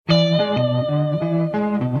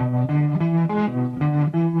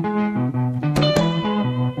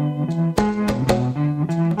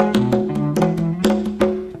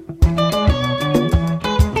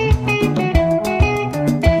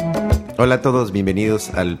todos,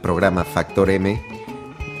 bienvenidos al programa Factor M,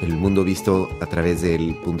 el mundo visto a través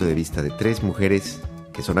del punto de vista de 3 mujeres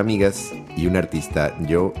que son amigas y un artista.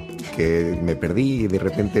 Yo, que me perdí y de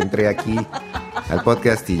repente entré aquí al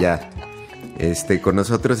podcast y ya. Con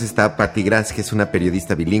nosotros está Patty Gras, que es una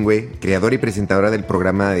periodista bilingüe, creadora y presentadora del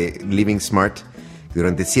programa de Living Smart, que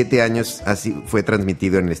durante 7 años fue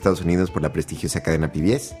transmitido en Estados Unidos por la prestigiosa cadena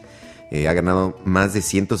PBS. Ha ganado más de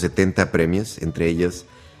 170 premios, entre ellos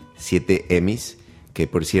 7 Emmys, que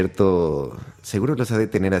por cierto, seguro los ha de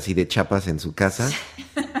tener así de chapas en su casa.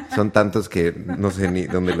 Son tantos que no sé ni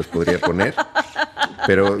dónde los podría poner.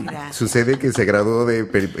 Pero sucede que se graduó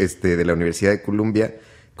de la Universidad de Columbia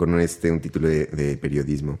con un título de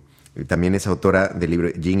periodismo. También es autora del libro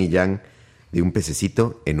Yin y Yang, de un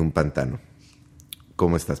pececito en un pantano.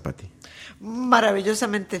 ¿Cómo estás, Pati?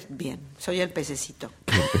 Maravillosamente bien. Soy el pececito.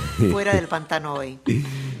 Fuera del pantano hoy.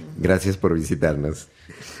 Gracias por visitarnos.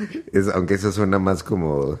 Aunque eso suena más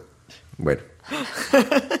como... Bueno.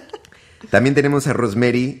 También tenemos a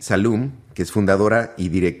Rosemary Saloom, que es fundadora y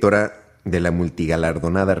directora de la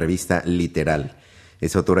multigalardonada revista Literal.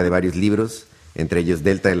 Es autora de varios libros, entre ellos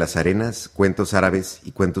Delta de las Arenas, Cuentos Árabes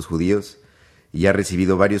y Cuentos Judíos, y ha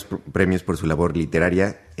recibido varios premios por su labor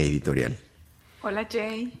literaria e editorial. Hola,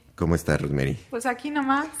 Jay. ¿Cómo estás, Rosemary? Pues aquí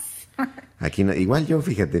nomás. Aquí igual yo,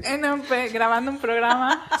 fíjate. Grabando un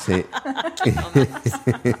programa. Sí.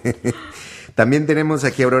 También tenemos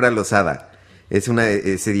aquí a Aurora Lozada. Es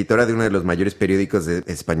editora de uno de los mayores periódicos de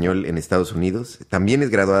español en Estados Unidos. También es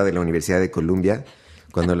graduada de la Universidad de Columbia.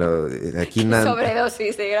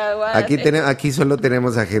 Sobredosis de graduada. Aquí solo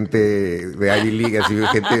tenemos a gente de Ivy League, así,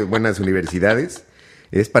 gente de buenas universidades.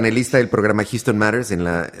 Es panelista del programa Houston Matters en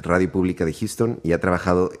la radio pública de Houston y ha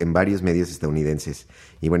trabajado en varios medios estadounidenses.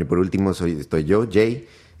 Y bueno, y por último estoy yo, Jay,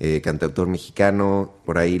 cantautor mexicano.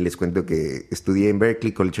 Por ahí les cuento que estudié en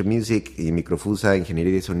Berklee College of Music y Microfusa,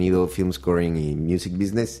 Ingeniería de Sonido, Film Scoring y Music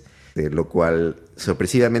Business, lo cual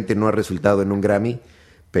sorpresivamente no ha resultado en un Grammy,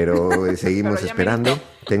 pero seguimos pero esperando.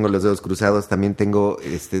 Tengo los dedos cruzados. También tengo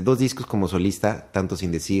 2 discos como solista, Tanto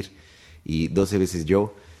Sin Decir y 12 veces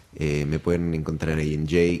yo. Me pueden encontrar ahí en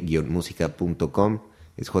j-musica.com.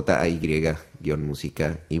 Es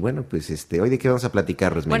JAY-música. Y bueno, pues hoy de qué vamos a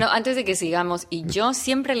platicar, Rosemary. Bueno, antes de que sigamos, y yo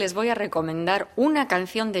siempre les voy a recomendar una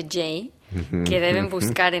canción de Jay que deben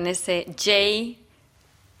buscar en ese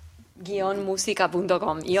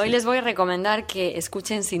j-musica.com. Y hoy les voy a recomendar que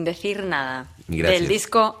escuchen Sin Decir Nada. Gracias. Del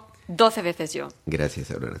disco 12 veces yo.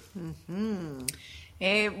 Gracias, Aurora.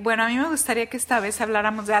 Bueno, a mí me gustaría que esta vez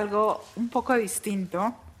habláramos de algo un poco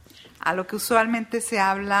distinto a lo que usualmente se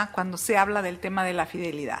habla cuando se habla del tema de la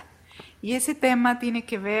fidelidad. Y ese tema tiene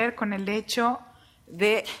que ver con el hecho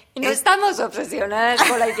de... Y no estamos obsesionadas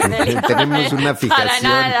con la infidelidad. Tenemos una fijación. Para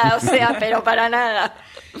nada, pero para nada.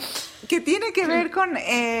 Que tiene que ver con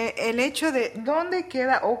el hecho de dónde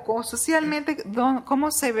queda o socialmente cómo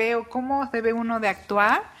se ve o cómo debe uno de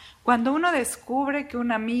actuar cuando uno descubre que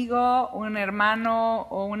un amigo, un hermano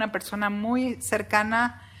o una persona muy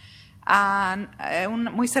cercana a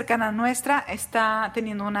nuestra está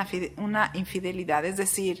teniendo una infidelidad. Es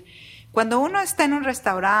decir, cuando uno está en un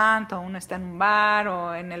restaurante o uno está en un bar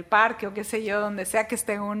o en el parque o qué sé yo, donde sea que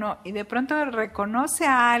esté uno y de pronto reconoce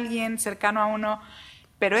a alguien cercano a uno,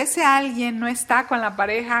 pero ese alguien no está con la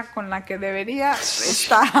pareja con la que debería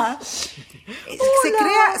estar.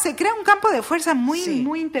 Se crea un campo de fuerza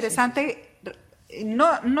muy interesante.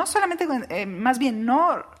 No solamente, más bien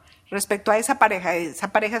no respecto a esa pareja.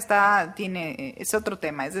 Esa pareja es otro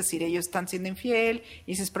tema, es decir, ellos están siendo infiel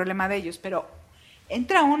y ese es problema de ellos, pero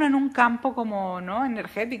entra uno en un campo como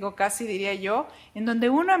energético, casi diría yo, en donde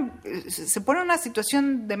uno se pone en una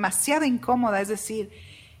situación demasiado incómoda, es decir,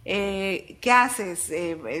 ¿qué haces?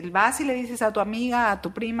 Vas y le dices a tu amiga, a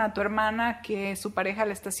tu prima, a tu hermana que su pareja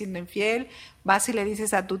le está siendo infiel, vas y le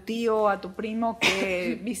dices a tu tío, a tu primo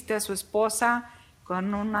que viste a su esposa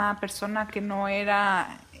con una persona que no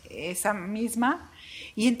era esa misma,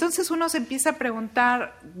 y entonces uno se empieza a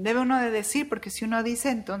preguntar, debe uno de decir, porque si uno dice,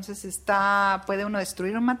 entonces puede uno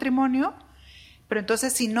destruir un matrimonio, pero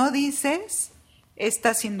entonces si no dices,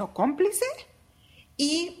 estás siendo cómplice.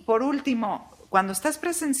 Y por último, cuando estás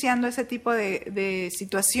presenciando ese tipo de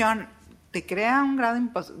situación, ¿te crea un grado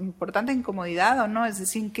importante de incomodidad o no? Es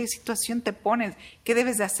decir, ¿en qué situación te pones? ¿Qué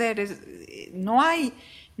debes de hacer? No hay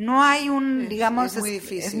un, digamos...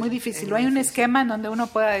 Es muy difícil. No hay un esquema en donde uno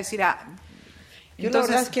pueda decir, Yo la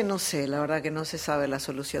verdad es que no sé, la verdad que no se sabe la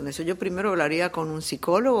solución de eso. Yo primero hablaría con un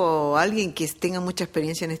psicólogo o alguien que tenga mucha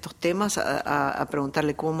experiencia en estos temas a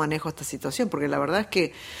preguntarle cómo manejo esta situación, porque la verdad es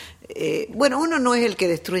que, uno no es el que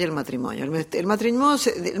destruye el matrimonio. El matrimonio,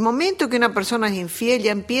 el momento que una persona es infiel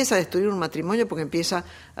ya empieza a destruir un matrimonio porque empieza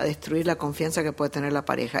a destruir la confianza que puede tener la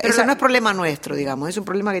pareja. Eso no es problema nuestro, digamos, es un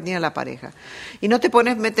problema que tiene la pareja. Y no te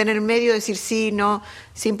pones meter en el medio, decir sí, no,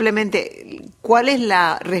 simplemente cuál es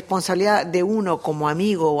la responsabilidad de uno como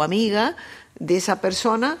amigo o amiga de esa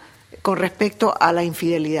persona con respecto a la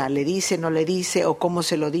infidelidad. ¿Le dice, no le dice o cómo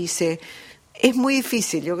se lo dice? Es muy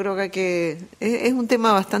difícil, yo creo que es un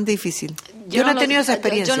tema bastante difícil. Yo no he tenido esa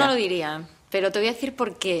experiencia. Yo no lo diría, pero te voy a decir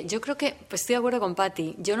por qué. Yo creo que, pues estoy de acuerdo con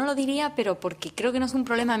Patti, yo no lo diría, pero porque creo que no es un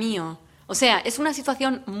problema mío. O sea, es una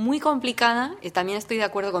situación muy complicada, y también estoy de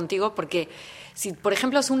acuerdo contigo, porque si, por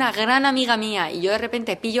ejemplo, es una gran amiga mía y yo de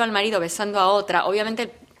repente pillo al marido besando a otra,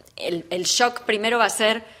 obviamente el shock primero va a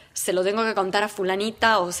ser, se lo tengo que contar a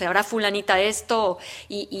fulanita, o se habrá fulanita esto,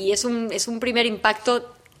 y es un primer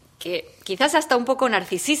impacto que quizás hasta un poco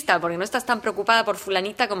narcisista, porque no estás tan preocupada por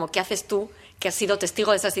fulanita como qué haces tú, que has sido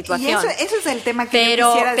testigo de esa situación. Y eso es el tema que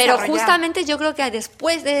yo quisiera Pero desarrollar. justamente yo creo que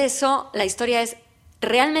después de eso, la historia es,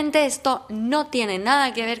 realmente esto no tiene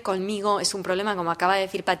nada que ver conmigo, es un problema, como acaba de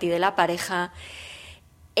decir Patti, de la pareja.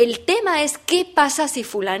 El tema es qué pasa si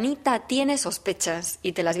fulanita tiene sospechas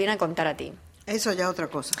y te las viene a contar a ti. Eso ya es otra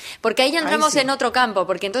cosa. Porque ahí ya entramos sí. en otro campo,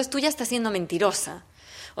 porque entonces tú ya estás siendo mentirosa.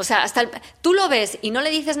 O sea, tú lo ves y no le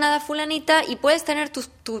dices nada a fulanita y puedes tener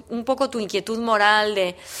un poco tu inquietud moral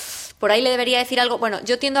de, por ahí le debería decir algo. Bueno,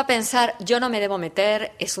 yo tiendo a pensar, yo no me debo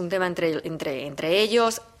meter, es un tema entre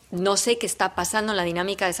ellos. No sé qué está pasando en la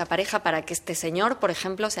dinámica de esa pareja para que este señor, por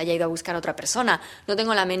ejemplo, se haya ido a buscar a otra persona. No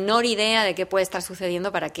tengo la menor idea de qué puede estar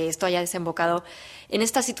sucediendo para que esto haya desembocado en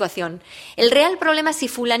esta situación. El real problema es si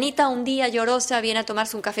fulanita un día llorosa viene a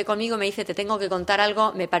tomarse un café conmigo y me dice, te tengo que contar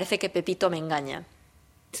algo, me parece que Pepito me engaña.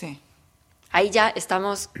 Sí. Ahí ya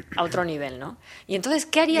estamos a otro nivel, ¿no? Y entonces,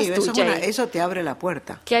 ¿qué harías tú, Jay? Eso te abre la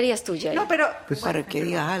puerta. ¿Qué harías tú, Jay? No, pero... Para que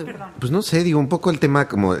digas algo. Perdón. Pues no sé, digo, un poco el tema,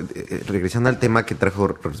 como regresando al tema que trajo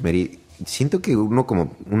Rosemary, siento que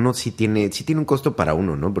uno sí tiene un costo para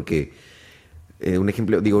uno, ¿no? Porque un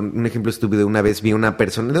ejemplo estúpido, una vez vi una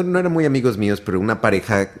persona, no eran muy amigos míos, pero una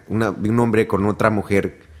pareja, vi un hombre con otra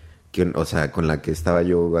mujer, con la que estaba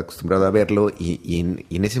yo acostumbrado a verlo, y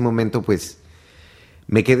en ese momento, pues,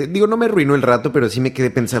 me quedé, no me arruinó el rato, pero sí me quedé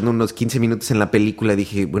pensando unos 15 minutos en la película,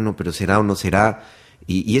 dije, bueno, pero ¿será o no será?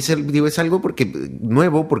 Y es algo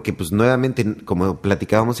nuevo, porque pues nuevamente, como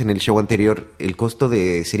platicábamos en el show anterior, el costo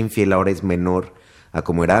de ser infiel ahora es menor a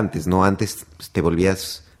como era antes, ¿no? Antes pues, te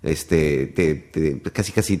volvías,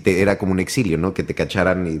 casi era como un exilio, ¿no? Que te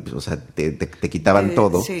cacharan y, o sea, te quitaban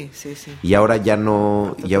todo. Sí. Y ahora ya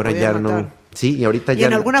no, y ahora ya no. Matar. Sí, y ahorita Y ya.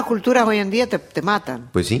 en algunas culturas hoy en día te matan.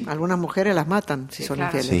 Pues sí. Algunas mujeres las matan si son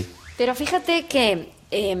claro. infieles. Sí. Pero fíjate que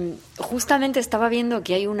justamente estaba viendo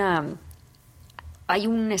que hay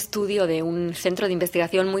un estudio de un centro de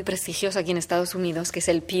investigación muy prestigioso aquí en Estados Unidos, que es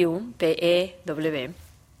el Pew, P-E-W,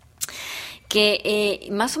 que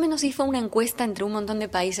más o menos hizo una encuesta entre un montón de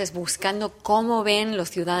países buscando cómo ven los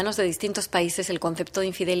ciudadanos de distintos países el concepto de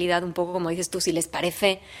infidelidad, un poco como dices tú, si les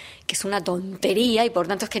parece que es una tontería y por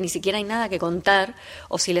tanto es que ni siquiera hay nada que contar,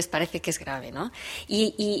 o si les parece que es grave, ¿no?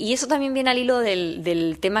 Y eso también viene al hilo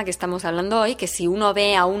del tema que estamos hablando hoy, que si uno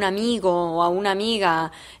ve a un amigo o a una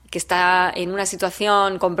amiga que está en una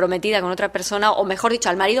situación comprometida con otra persona, o mejor dicho,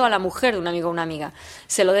 al marido o a la mujer de un amigo o una amiga,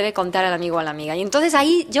 se lo debe contar al amigo o a la amiga. Y entonces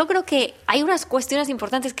ahí yo creo que hay unas cuestiones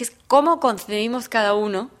importantes, que es cómo concebimos cada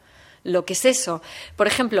uno lo que es eso. Por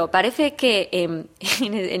ejemplo, parece que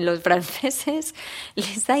en los franceses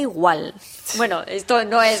les da igual. Bueno, esto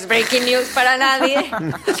no es breaking news para nadie,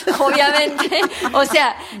 obviamente. O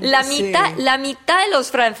sea, la mitad de los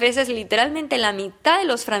franceses, literalmente la mitad de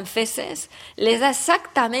los franceses, les da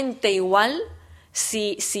exactamente igual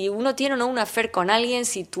si uno tiene o no un affair con alguien,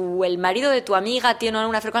 si el marido de tu amiga tiene o no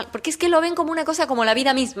un affair con alguien, porque es que lo ven como una cosa, como la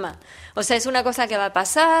vida misma. O sea, es una cosa que va a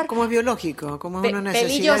pasar. Como es biológico, como es una necesidad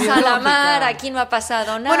pelillos biológica. a la mar, aquí no ha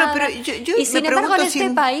pasado nada. Bueno, pero yo y sin me embargo, en pregunto este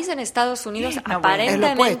si- país, en Estados Unidos, No, bueno,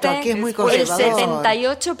 aparentemente, es lo opuesto, aquí es muy el conservador.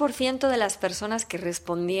 78% de las personas que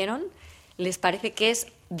respondieron les parece que es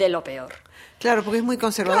de lo peor. Claro, porque es muy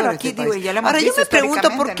conservador. Claro, aquí este digo, país. ya lo hemos Ahora yo visto me pregunto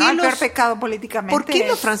por históricamente, qué ¿no? El peor los pecado políticamente ¿por qué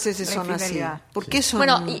los es franceses la son así? infidelidad. ¿Por qué son?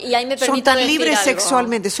 Bueno, y ahí me son permito tan decir libres algo.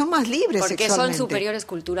 sexualmente, son más libres Porque sexualmente. son superiores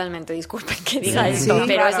culturalmente, disculpen que diga Sí, esto, sí,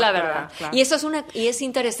 pero claro, es la claro, verdad. claro. Y eso es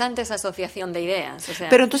interesante esa asociación de ideas. O sea,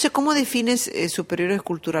 Pero entonces, ¿cómo defines superiores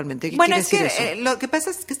culturalmente? ¿Qué Bueno, quiere es que decir eso? lo que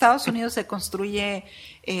pasa es que Estados Unidos se construye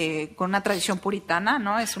con una tradición puritana,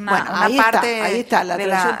 ¿no? Es una Bueno, ahí parte está, ahí está, la de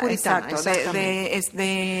tradición puritana, exacto,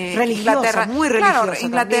 de religiosa, Inglaterra. muy religiosa Claro,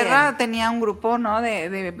 Inglaterra también. tenía un grupo, ¿no?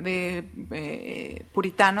 de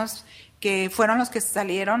puritanos que fueron los que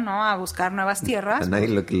salieron, ¿no? A buscar nuevas tierras. A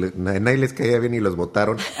nadie les caía bien y los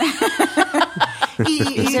votaron. Y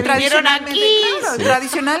se vinieron aquí. claro, Sí.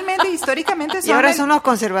 tradicionalmente, históricamente Y ahora son los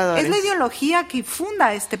conservadores. es la ideología que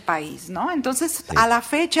funda este país, ¿no? Entonces, a la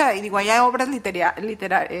fecha, y digo, hay obras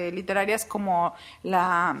literarias como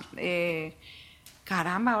la...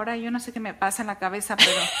 caramba, ahora yo no sé qué me pasa en la cabeza,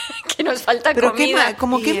 pero... que nos falta Pero ¿qué comida. más?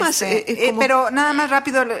 ¿Cómo y qué más? Como- pero nada más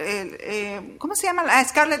rápido, ¿cómo se llama?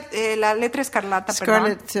 La letra escarlata,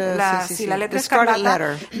 Scarlet, perdón. sí, La letra The Scarlet escarlata,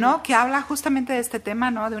 Letter. ¿no? Que habla justamente de este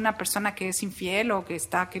tema, ¿no? De una persona que es infiel o que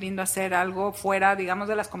está queriendo hacer algo fuera, digamos,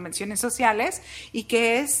 de las convenciones sociales y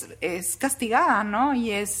que es castigada, ¿no?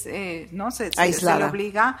 Y ¿no? Se le Aislada.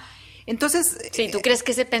 obliga. Entonces, Sí, ¿tú crees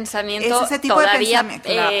que ese pensamiento es ese tipo todavía de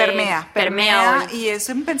pensamiento permea hoy? y es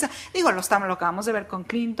un digo, lo acabamos de ver con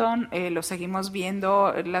Clinton, lo seguimos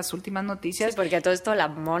viendo en las últimas noticias. Sí, porque a todo esto la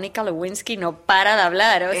Mónica Lewinsky no para de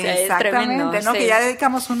hablar, o sea, es Exactamente, tremendo. ¿no? sí. Que ya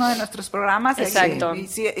dedicamos uno de nuestros programas. Exacto.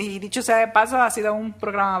 Y dicho sea de paso, ha sido un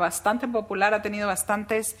programa bastante popular, ha tenido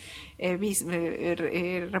bastantes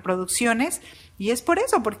reproducciones. Y es por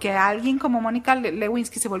eso, porque alguien como Mónica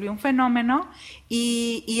Lewinsky se volvió un fenómeno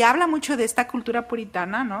y habla mucho de esta cultura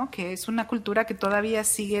puritana, ¿no? Que es una cultura que todavía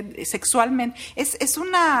sigue sexualmente. Es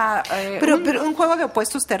una un juego de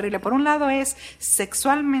opuestos terrible. Por un lado es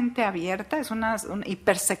sexualmente abierta, es una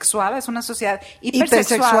hipersexuada, es una sociedad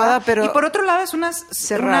hipersexuada, pero y por otro lado es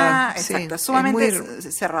cerrada, sí, exacto, es sumamente muy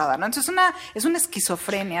cerrada, ¿no? Entonces es una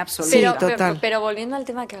esquizofrenia absoluta. Sí, Pero, total. pero volviendo al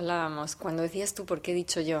tema que hablábamos, cuando decías tú, ¿por qué he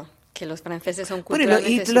dicho yo? Que los franceses son Bueno, culturalmente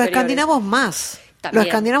y los superiores. escandinavos más. También. Los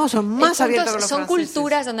escandinavos son El más punto abiertos es, que los son franceses.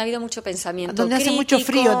 culturas donde ha habido mucho pensamiento Donde hace crítico. mucho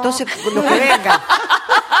frío, entonces lo que venga.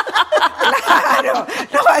 Claro,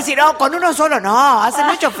 no va a decir, no, con uno solo no, hace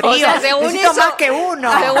mucho frío. O sea, según necesito eso, más que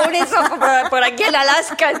uno. Según eso, por aquí en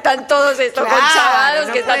Alaska están todos estos Claro, conchavados,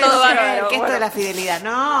 no que está puede todo ser, bárbaro. que esto Bueno. de la fidelidad,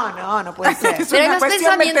 no puede ser. Es Pero hay una más cuestión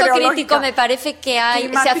pensamiento meteorológica. crítico, me parece que hay, se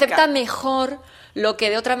Climática. acepta mejor lo que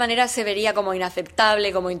de otra manera se vería como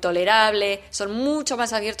inaceptable, como intolerable. Son mucho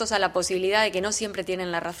más abiertos a la posibilidad de que no siempre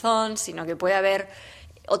tienen la razón, sino que puede haber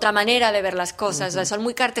otra manera de ver las cosas. O sea, son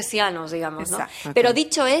muy cartesianos, digamos, ¿no? Exacto. Pero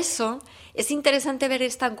dicho eso, es interesante ver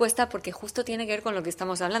esta encuesta porque justo tiene que ver con lo que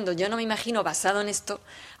estamos hablando. Yo no me imagino, basado en esto,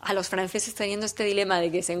 a los franceses teniendo este dilema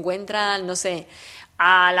de que se encuentran, no sé,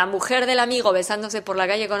 a la mujer del amigo besándose por la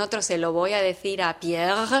calle con otro, se lo voy a decir a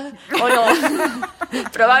Pierre o no.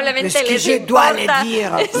 Probablemente Es que les je dois le importa. dire.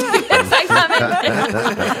 Exactamente.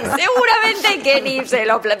 Seguramente que ni se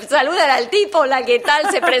lo saludan al tipo, hola, ¿qué tal?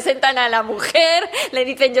 Se presentan a la mujer, le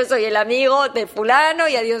dicen yo soy el amigo de fulano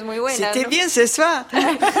y adiós muy buena. C'était ¿no? bien ce soir.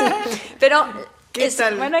 Pero ¿Qué es-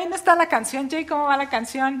 tal? Bueno, ahí no está la canción, Jay, ¿cómo va la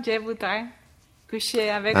canción? Je voudrais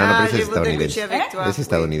coucher avec... Ah, no, pero ese je es voudrais estadounidense. coucher avec toi. Es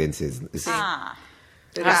estadounidense. es- Ah.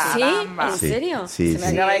 Pero Ah, ¿Sí? caramba. ¿En Sí, serio? sí, Se me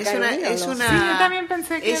sí. acaba de es caer una, un ídolo. es una, Sí, yo también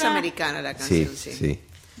pensé que es era- americana la Sí, canción, sí.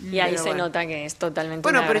 Y ahí Pero se bueno. nota que es totalmente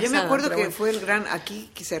Bueno, una pero yo me grasada, acuerdo pero que bueno. fue el gran,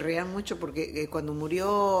 aquí que se reían mucho porque cuando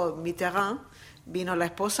murió Mitterrand vino la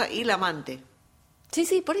esposa y la amante. Sí,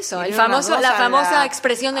 sí, por eso. Vinieron las dos La a famosa la-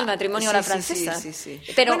 expresión del matrimonio a la sí, francesa. sí.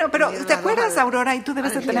 Pero, Bueno, pero Vinieron ¿te las dos acuerdas, al- Aurora? Y tú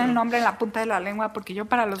debes de al tener el cielo. nombre en la punta de la lengua, porque yo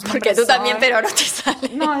para los nombres porque tú también, soy- pero no te sale.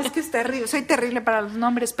 No, es que es terrible, soy terrible para los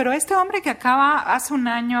nombres, pero este hombre que acaba, hace un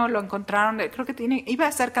año lo encontraron, creo que iba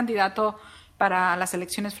a ser candidato para las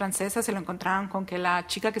elecciones francesas, se lo encontraron con que la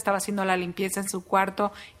chica que estaba haciendo la limpieza en su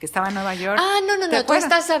cuarto, que estaba en Nueva York. Ah, no, ¿te tú acuerdas?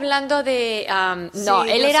 estás hablando de... no, Sí,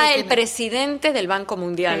 él yo era sé el quién es. presidente del Banco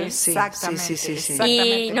Mundial. Sí, Exactamente. sí.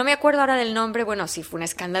 exactamente. Y no me acuerdo ahora del nombre, bueno, sí fue un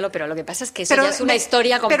escándalo, pero lo que pasa es que eso Pero ya es una me-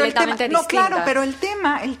 historia pero el tema- completamente no, distinta. claro, pero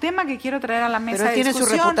el tema que quiero traer a la mesa Pero de tiene su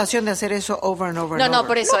discusión... reputación de hacer eso over and over No, and no, over.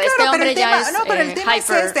 por eso, No, claro, este pero hombre el tema, ya es no, pero el tema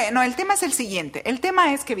hyper. es el tema es el siguiente. El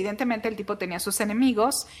tema es que evidentemente el tipo tenía sus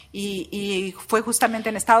enemigos y y fue justamente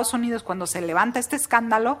en Estados Unidos cuando se levanta este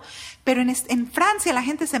escándalo, pero en Francia la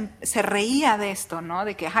gente se reía de esto, ¿no?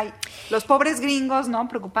 De que, ay, los pobres gringos, ¿no?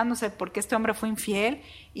 Preocupándose porque este hombre fue infiel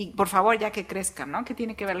y por favor ya que crezca, ¿no? ¿Qué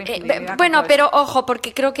tiene que ver la infidelidad? Bueno, pero ojo,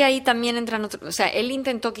 porque creo que ahí también entran otros, o sea, él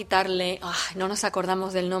intentó quitarle, no nos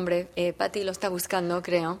acordamos del nombre, Patty lo está buscando,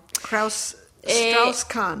 creo.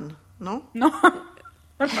 Strauss-Kahn, ¿no?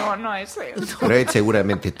 No es él. Pero él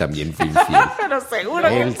seguramente también fue infiel. Pero seguro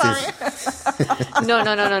que Él sabe.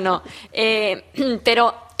 No.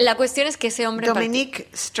 Pero la cuestión es que ese hombre... Dominique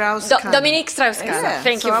Strauss-Kahn. Dominique Strauss-Kahn.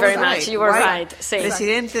 Thank you very much. You were right. Sí.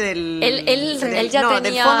 Presidente del... Él ya tenía...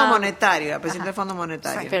 del Fondo Monetario. Presidente del Fondo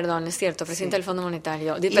Monetario. Perdón, es cierto, presidente del Fondo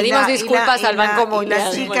Monetario. Pedimos disculpas al Banco Mundial. Y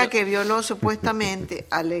la chica que violó supuestamente,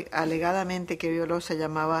 alegadamente que violó, se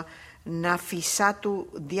llamaba Nafissatou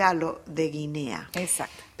Diallo de Guinea.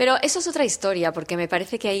 Exacto. Pero eso es otra historia, porque me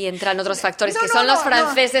parece que ahí entran otros factores, que son los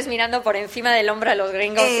franceses mirando por encima del hombro a los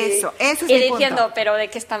gringos ese es y mi diciendo, punto. ¿pero de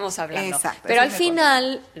qué estamos hablando? Exacto, pero al ese es mi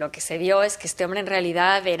final, lo que se vio es que este hombre en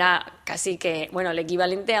realidad era casi que, bueno, el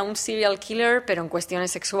equivalente a un serial killer, pero en cuestiones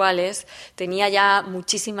sexuales. Tenía ya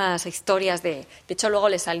muchísimas historias de hecho, luego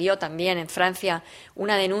le salió también en Francia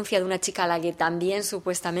una denuncia de una chica a la que también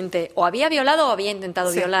supuestamente o había violado o había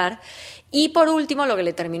intentado violar. Y por último, lo que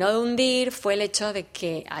le terminó de hundir fue el hecho de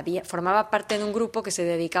que formaba parte de un grupo que se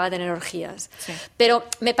dedicaba a tener orgías. Sí. Pero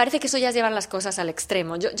me parece que eso ya es llevar las cosas al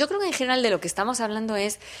extremo. Yo creo que en general de lo que estamos hablando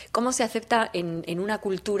es cómo se acepta en una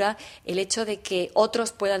cultura el hecho de que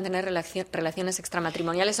otros puedan tener relaciones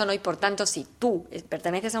extramatrimoniales o no, y por tanto, si tú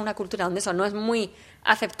perteneces a una cultura donde eso no es muy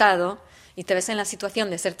aceptado y te ves en la situación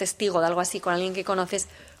de ser testigo de algo así con alguien que conoces,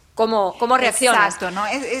 ¿cómo reaccionas? Exacto, ¿no?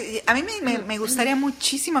 A mí me gustaría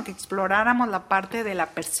muchísimo que exploráramos la parte de la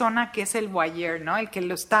persona que es el voyeur, ¿no? El que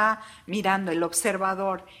lo está mirando, el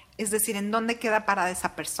observador. Es decir, ¿en dónde queda parada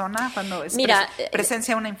esa persona cuando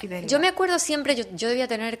presencia una infidelidad? Yo me acuerdo siempre, yo debía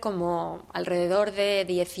tener como alrededor de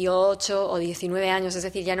 18 o 19 años, es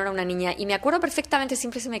decir, ya no era una niña, y me acuerdo perfectamente,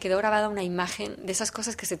 siempre se me quedó grabada una imagen de esas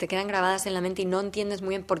cosas que se te quedan grabadas en la mente y no entiendes muy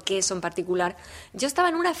bien por qué eso en particular. Yo estaba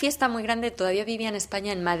en una fiesta muy grande, todavía vivía en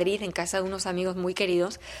España, en Madrid, en casa de unos amigos muy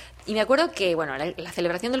queridos, y me acuerdo que, bueno, la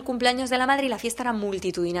celebración del cumpleaños de la madre y la fiesta era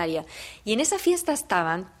multitudinaria, y en esa fiesta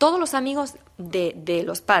estaban todos los amigos de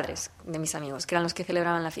los padres de mis amigos, que eran los que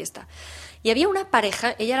celebraban la fiesta. Y había una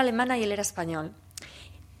pareja, ella era alemana y él era español.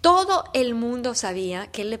 Todo el mundo sabía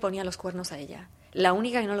que él le ponía los cuernos a ella. La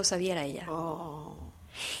única que no lo sabía era ella. Oh.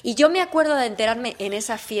 Y yo me acuerdo de enterarme en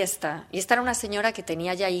esa fiesta, y esta era una señora que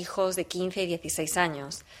tenía ya hijos de 15 y 16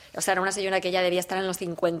 años, o sea, era una señora que ya debía estar en los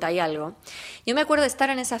 50 y algo. Yo me acuerdo de estar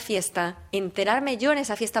en esa fiesta, enterarme yo en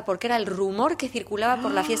esa fiesta, porque era el rumor que circulaba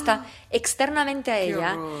por la fiesta externamente a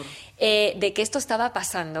ella, de que esto estaba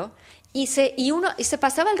pasando. Y se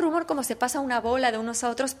pasaba el rumor como se pasa una bola de unos a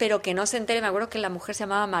otros, pero que no se entere. Me acuerdo que la mujer se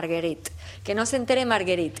llamaba Marguerite. Que no se entere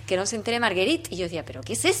Marguerite, que no se entere Marguerite. Y yo decía, ¿pero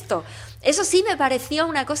qué es esto? Eso sí me pareció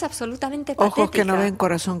una cosa absolutamente patética. Ojos que no ven,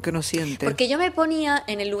 corazón que no siente. Porque yo me ponía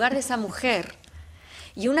en el lugar de esa mujer.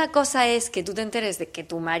 Y una cosa es que tú te enteres de que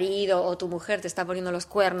tu marido o tu mujer te está poniendo los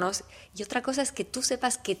cuernos, y otra cosa es que tú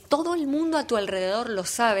sepas que todo el mundo a tu alrededor lo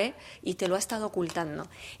sabe y te lo ha estado ocultando.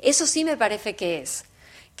 Eso sí me parece que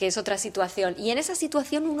es otra situación. Y en esa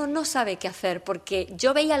situación uno no sabe qué hacer, porque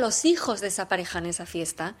yo veía a los hijos de esa pareja en esa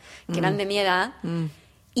fiesta, que eran de mi edad,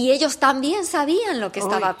 y ellos también sabían lo que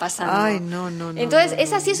estaba pasando. Ay, no. Entonces,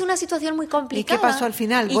 esa sí es una situación muy complicada. ¿Y qué pasó al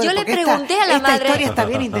final? Y yo le pregunté a la madre... Esta historia está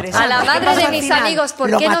bien interesante. A la madre de mis amigos,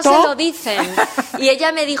 ¿por qué no se lo dicen? Y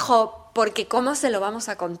ella me dijo, porque ¿cómo se lo vamos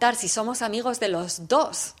a contar si somos amigos de los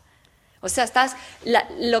dos? O sea,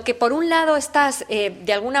 lo que por un lado estás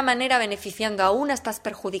de alguna manera beneficiando a una, estás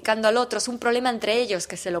perjudicando al otro, es un problema entre ellos,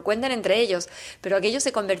 que se lo cuenten entre ellos, pero aquello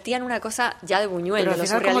se convertía en una cosa ya de buñuelo. Pero al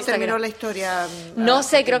final, ¿cómo terminó la historia? No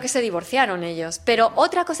sé, creo que se divorciaron ellos. Pero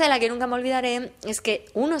otra cosa de la que nunca me olvidaré es que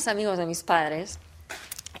unos amigos de mis padres,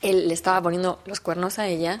 él le estaba poniendo los cuernos a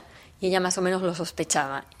ella y ella más o menos lo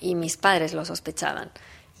sospechaba, y mis padres lo sospechaban.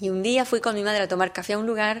 Y un día fui con mi madre a tomar café a un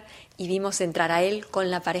lugar y vimos entrar a él con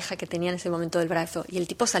la pareja que tenía en ese momento del brazo. Y el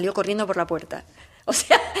tipo salió corriendo por la puerta. O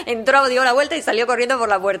sea, entró, dio la vuelta y salió corriendo por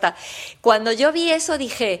la puerta. Cuando yo vi eso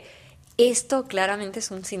dije, esto claramente es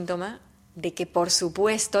un síntoma de que, por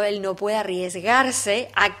supuesto, él no puede arriesgarse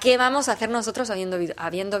a qué vamos a hacer nosotros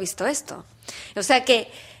habiendo visto esto. O sea que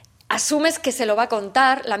asumes que se lo va a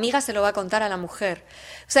contar, la amiga se lo va a contar a la mujer.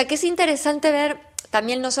 O sea que es interesante ver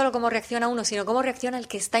también no solo cómo reacciona uno, sino cómo reacciona el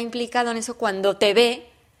que está implicado en eso cuando te ve,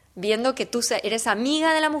 viendo que tú eres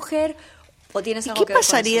amiga de la mujer o tienes algo que ver con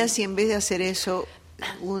eso. ¿Qué pasaría si en vez de hacer eso,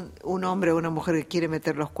 un hombre o una mujer que quiere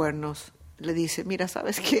meter los cuernos le dice, mira,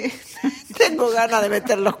 ¿sabes qué? Tengo ganas de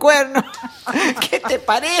meter los cuernos. ¿Qué te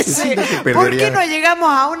parece? ¿Por qué no llegamos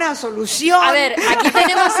a una solución? A ver, aquí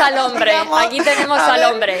tenemos al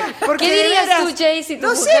hombre. Porque ¿Qué dirías veras, tú, Jay, si tu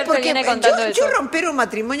no mujer sé, te viene contando eso? Yo romper un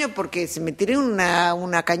matrimonio porque se me tiré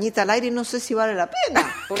una cañita al aire y no sé si vale la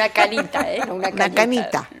pena. Una canita, ¿eh? No, una cañita.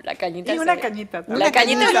 canita. La cañita. Y una cañita. La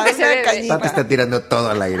cañita es lo que se bebe. cañita. Pati está tirando todo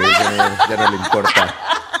al aire, ya no le importa.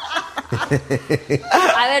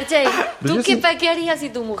 A ver, Jay, ¿tú Yo qué harías si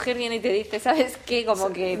tu mujer viene y te dice, ¿sabes qué?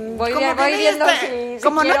 Como que voy Como que viendo si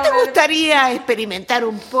como no quiero te ver- gustaría experimentar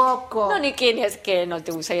un poco. No, ni que es que no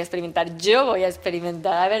te gustaría experimentar. Yo voy a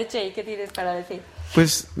experimentar. A ver, Jay, ¿qué tienes para decir?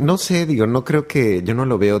 Pues no sé, no creo que, yo no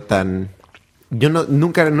lo veo tan,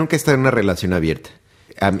 nunca he estado en una relación abierta.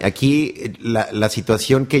 Aquí la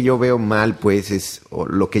situación que yo veo mal, pues, o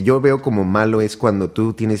lo que yo veo como malo es cuando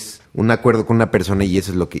tú tienes un acuerdo con una persona y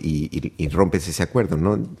eso es lo que, y rompes ese acuerdo,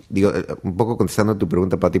 ¿no? Digo, un poco contestando a tu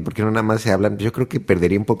pregunta, Pati, ¿por qué no nada más se hablan? Yo creo que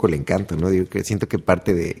perdería un poco el encanto, ¿no? Digo, que siento que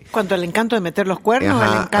parte de... ¿Cuánto el encanto de meter los cuernos?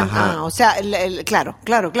 Ajá, El encanto, ajá. o sea,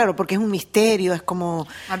 claro, porque es un misterio, es como...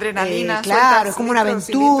 Adrenalina, claro, sueltas es como una litros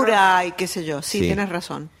y aventura y qué sé yo. Sí, Sí. tienes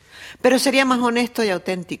razón. Pero sería más honesto y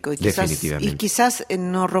auténtico y Definitivamente. quizás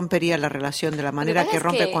no rompería la relación de la manera pasa que es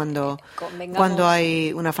rompe que, convengamos- cuando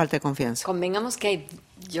hay una falta de confianza. Convengamos que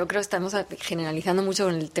yo creo que estamos generalizando mucho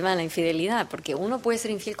con el tema de la infidelidad, porque uno puede ser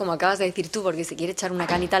infiel, como acabas de decir tú, porque se quiere echar una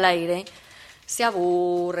canita al aire, se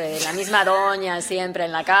aburre, la misma doña siempre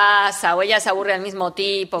en la casa, o ella se aburre del mismo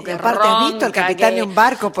tipo, Y que aparte, ¿has visto el ronca, capitán de un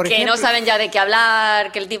barco, por que ejemplo? no saben ya de qué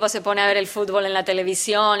hablar, que el tipo se pone a ver el fútbol en la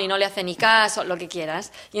televisión y no le hace ni caso, lo que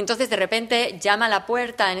quieras. Y entonces de repente llama a la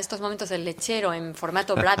puerta en estos momentos el lechero en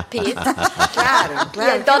formato Brad Pitt. Claro, Y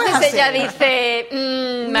entonces ¿qué vas a ella hacer? dice,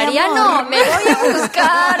 Mi Mariano, amor. me voy a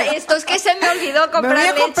buscar esto, es que se me olvidó comprar voy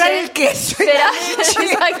a leche. comprar el queso y la Será-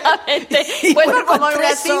 leche. Exactamente. Y Vuelvo vuelvo como en unas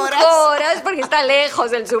 3 5 horas. horas porque está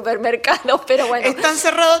lejos del supermercado, pero bueno. Están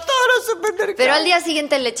cerrados todos los supermercados. Pero al día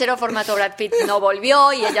siguiente el lechero formato Brad Pitt no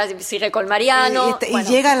volvió y ella sigue con Mariano. Y Bueno,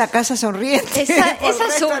 llega a la casa sonriente esa por el es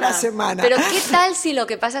resto de una. la semana. Pero ¿qué tal si lo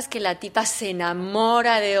que pasa es que la tipa se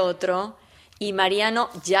enamora de otro y Mariano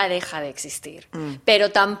ya deja de existir?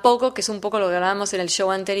 Pero tampoco, que es un poco lo que hablábamos en el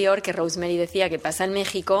show anterior, que Rosemary decía que pasa en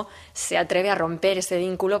México, se atreve a romper ese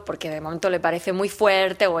vínculo porque de momento le parece muy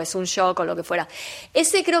fuerte o es un shock o lo que fuera.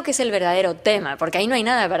 Ese creo que es el verdadero tema, porque ahí no hay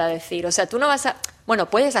nada para decir. O sea, tú no vas a... Bueno,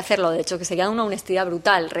 puedes hacerlo, de hecho, que sería una honestidad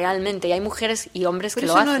brutal, realmente. Y hay mujeres y hombres Pero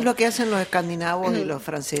que eso lo no hacen. es lo que hacen los escandinavos y los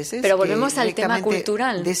franceses. Pero que volvemos al tema directamente,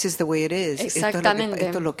 cultural. This is the way it is. Exactamente.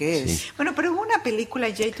 Esto es lo que es. Sí. Bueno, pero hubo una película,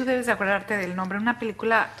 Jay, tú debes de acordarte del nombre, una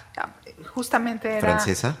película justamente era...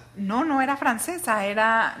 ¿Francesa? No era francesa,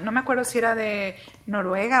 era, no me acuerdo si era de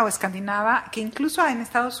Noruega o escandinava, que incluso en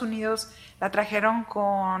Estados Unidos la trajeron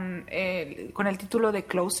con el título de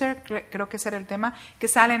Closer, creo que ese era el tema, que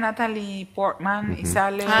sale Natalie Portman y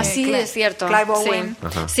sale Ah, sí, es cierto. Clive Owen.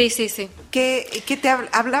 Sí. Sí. Que te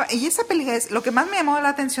habla, y esa película es, lo que más me llamó la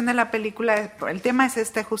atención de la película, el tema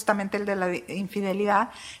es justamente el de la infidelidad,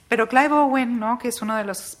 pero Clive Owen, ¿no? Que es uno de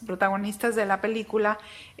los protagonistas de la película,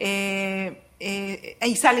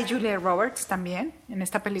 y sale Julia Roberts también en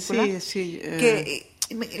esta película. Sí. Que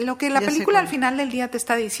lo que la ya sé película cuál. al final del día te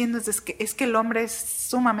está diciendo es que el hombre es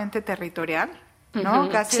sumamente territorial, ¿no?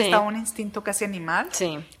 Ujú, Casi sí. hasta un instinto casi animal.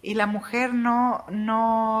 Sí. Y la mujer no,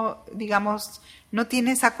 digamos, no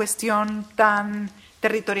tiene esa cuestión tan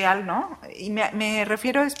territorial, ¿no? Y me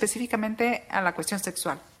refiero específicamente a la cuestión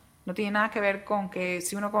sexual. No tiene nada que ver con que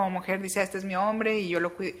si uno como mujer dice, este es mi hombre y yo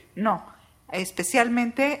lo cuido. No,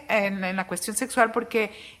 especialmente en la cuestión sexual,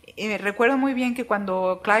 porque recuerdo muy bien que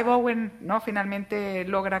cuando Clive Owen, ¿no? Finalmente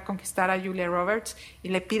logra conquistar a Julia Roberts y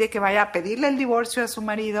le pide que vaya a pedirle el divorcio a su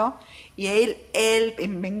marido, y él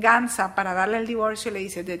en venganza para darle el divorcio le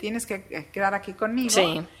dice, te tienes que quedar aquí conmigo.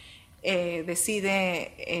 Sí.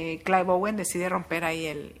 Clive Owen decide romper ahí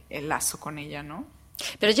el lazo con ella, ¿no?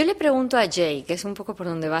 Pero yo le pregunto a Jay, que es un poco por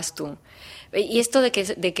donde vas tú, y esto de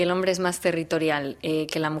que el hombre es más territorial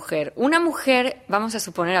que la mujer. Una mujer, vamos a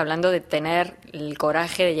suponer, hablando de tener el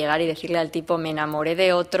coraje de llegar y decirle al tipo, me enamoré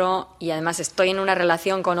de otro y además estoy en una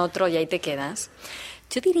relación con otro y ahí te quedas.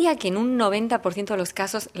 Yo diría que en un 90% de los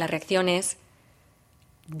casos la reacción es,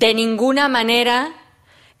 de ninguna manera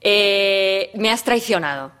me has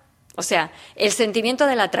traicionado. O sea, el sentimiento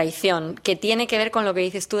de la traición, que tiene que ver con lo que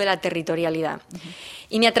dices tú de la territorialidad.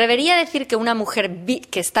 Y me atrevería a decir que una mujer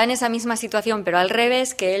que está en esa misma situación, pero al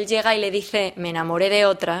revés, que él llega y le dice, me enamoré de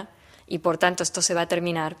otra, y por tanto esto se va a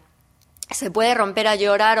terminar, se puede romper a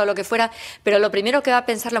llorar o lo que fuera, pero lo primero que va a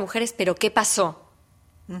pensar la mujer es, ¿pero qué pasó?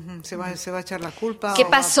 Se va a echar la culpa. ¿Qué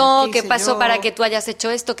pasó? ¿Qué hice pasó yo? para que tú hayas hecho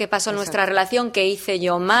esto? ¿Qué pasó en nuestra relación? ¿Qué hice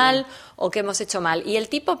yo mal o qué hemos hecho mal? Y el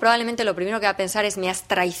tipo probablemente lo primero que va a pensar es: me has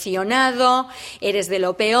traicionado, eres de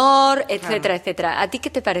lo peor, etcétera, etcétera. ¿A ti qué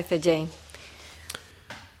te parece, Jay?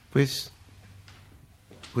 Pues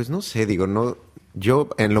no sé, digo, no, yo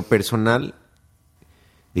en lo personal,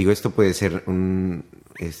 digo, esto puede ser un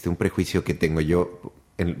prejuicio que tengo yo,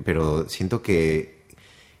 pero siento que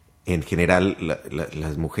en general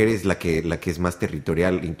las mujeres, la que es más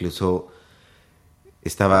territorial, incluso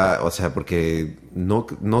estaba, o sea, porque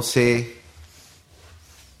no sé,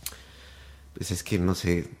 pues es que no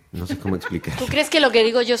sé cómo explicar. ¿Tú crees que lo que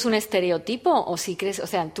digo yo es un estereotipo? O si crees, o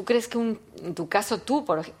sea, ¿tú crees que en tu caso tú,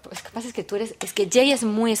 por ejemplo, es que pasa es que Jay es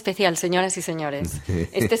muy especial, señoras y señores.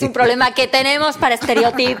 Este es un problema que tenemos para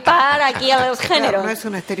estereotipar aquí a los géneros. Claro, no es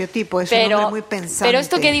un estereotipo, es un hombre muy pensante. Pero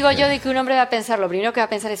esto que digo yo de que un hombre va a pensar, lo primero que va a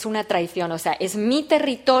pensar es una traición, o sea, es mi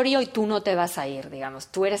territorio y tú no te vas a ir, digamos,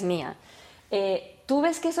 tú eres mía. ¿Tú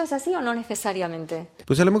ves que eso es así o no necesariamente?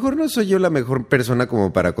 Pues a lo mejor no soy yo la mejor persona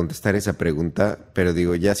como para contestar esa pregunta, pero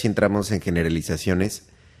digo, ya si entramos en generalizaciones,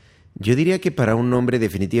 yo diría que para un hombre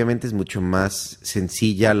definitivamente es mucho más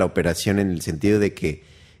sencilla la operación en el sentido de que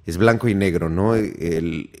es blanco y negro, ¿no?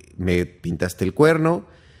 Me pintaste el cuerno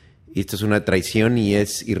y esto es una traición y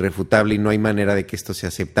es irrefutable y no hay manera de que esto sea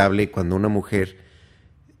aceptable. Cuando una mujer,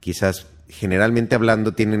 quizás generalmente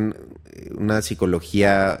hablando, tienen una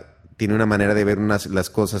psicología, tiene una manera de ver las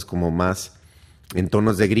cosas como más en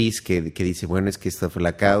tonos de gris, que dice, bueno, es que esta fue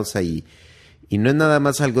la causa y no es nada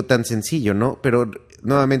más algo tan sencillo, ¿no? Pero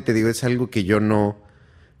nuevamente digo, es algo que yo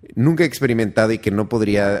nunca he experimentado y que no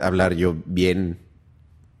podría hablar yo bien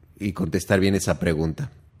y contestar bien esa pregunta.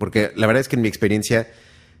 Porque la verdad es que en mi experiencia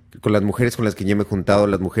con las mujeres con las que yo me he juntado,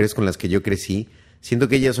 las mujeres con las que yo crecí, siento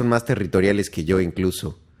que ellas son más territoriales que yo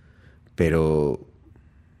incluso. Pero,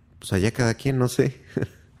 pues allá cada quien, no sé.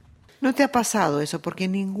 ¿No te ha pasado eso? Porque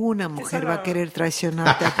ninguna mujer va a querer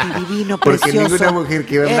traicionarte a ti, divino, Porque precioso, ninguna mujer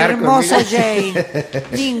quiere hablar hermoso conmigo. Jane.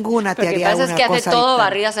 Ninguna te Lo que haría pasa una es que hace cosa todo ahí.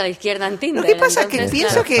 barridas a la izquierda en Tinder. Lo que pasa es que entonces,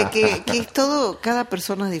 pienso claro. que es todo, cada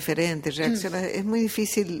persona es diferente, reacciona, es muy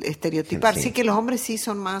difícil estereotipar. Sí. Sí que los hombres sí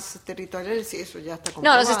son más territoriales y eso ya está No,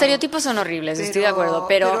 comprobado. los estereotipos son horribles, estoy de acuerdo,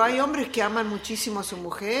 pero hay hombres que aman muchísimo a su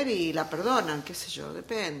mujer y la perdonan, qué sé yo,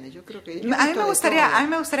 depende. Yo creo que A mí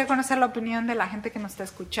me gustaría conocer la opinión de la gente que nos está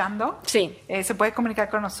escuchando. Sí. Se puede comunicar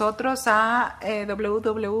con nosotros a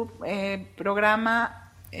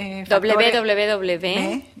programa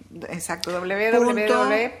exacto, bueno,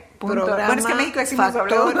 es que en México decimos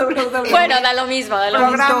Bueno, da lo mismo,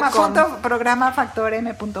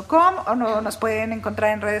 programafactorm.com o nos pueden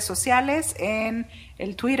encontrar en redes sociales, en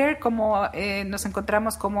el Twitter como nos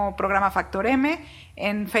encontramos como Programa Factor M,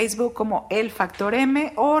 en Facebook como El Factor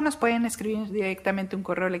M, o nos pueden escribir directamente un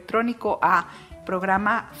correo electrónico a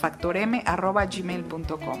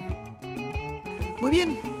programafactorm@gmail.com. Muy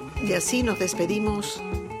bien, y así nos despedimos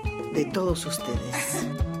de todos ustedes.